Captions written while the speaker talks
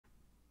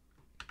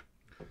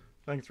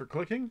Thanks for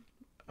clicking.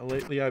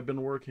 Lately I've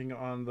been working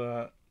on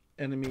the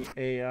enemy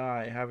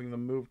AI, having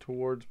them move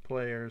towards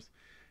players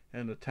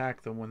and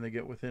attack them when they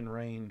get within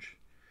range.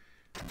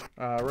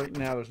 Right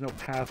now there's no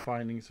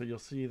pathfinding, so you'll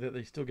see that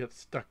they still get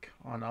stuck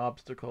on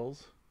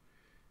obstacles,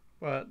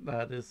 but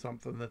that is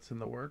something that's in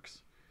the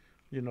works.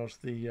 You notice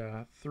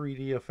the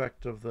 3D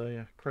effect of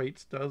the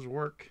crates does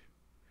work.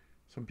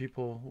 Some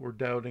people were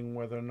doubting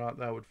whether or not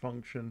that would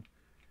function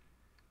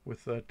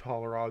with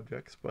taller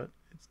objects, but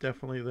it's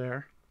definitely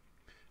there.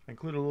 I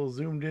include a little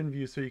zoomed in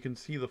view so you can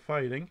see the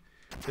fighting.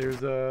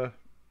 There's a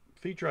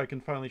feature I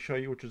can finally show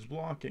you, which is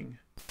blocking.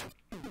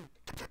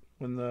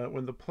 When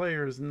the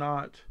player is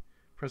not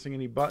pressing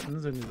any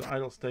buttons in his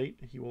idle state,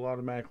 he will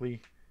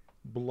automatically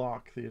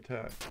block the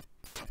attack.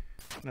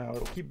 Now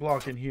it'll keep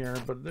blocking here,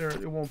 but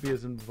it won't be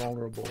as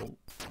invulnerable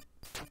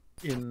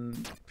in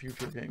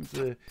future games.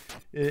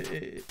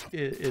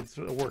 It's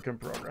a work in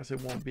progress.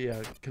 It won't be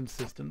a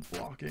consistent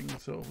blocking,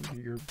 so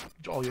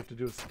all you have to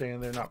do is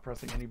stand there not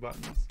pressing any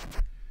buttons.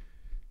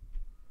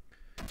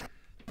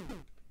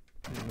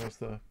 You notice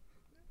the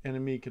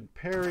enemy can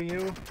parry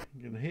you,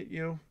 can hit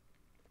you,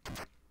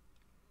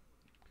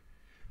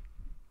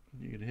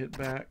 you can hit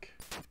back.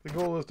 The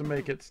goal is to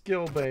make it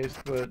skill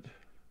based, but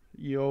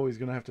you're always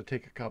going to have to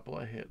take a couple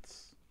of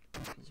hits.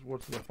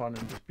 What's the fun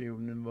in just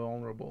being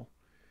invulnerable?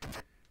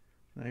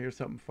 Now here's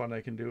something fun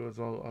I can do is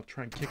I'll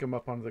try and kick him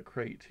up onto the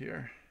crate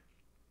here.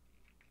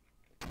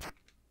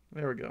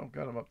 There we go,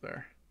 got him up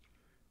there.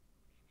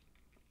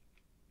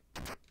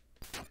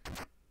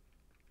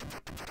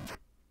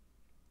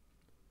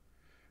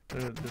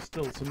 There's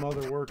still some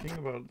other working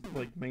about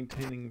like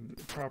maintaining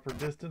proper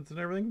distance and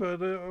everything, but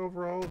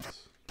overall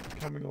it's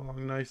coming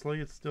along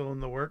nicely. It's still in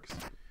the works.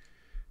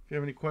 If you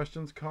have any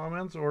questions,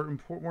 comments, or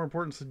more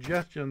important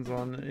suggestions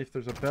on if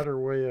there's a better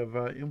way of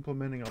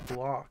implementing a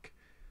block,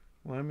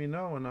 let me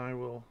know and I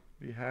will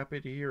be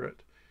happy to hear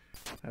it.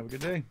 Have a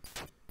good day.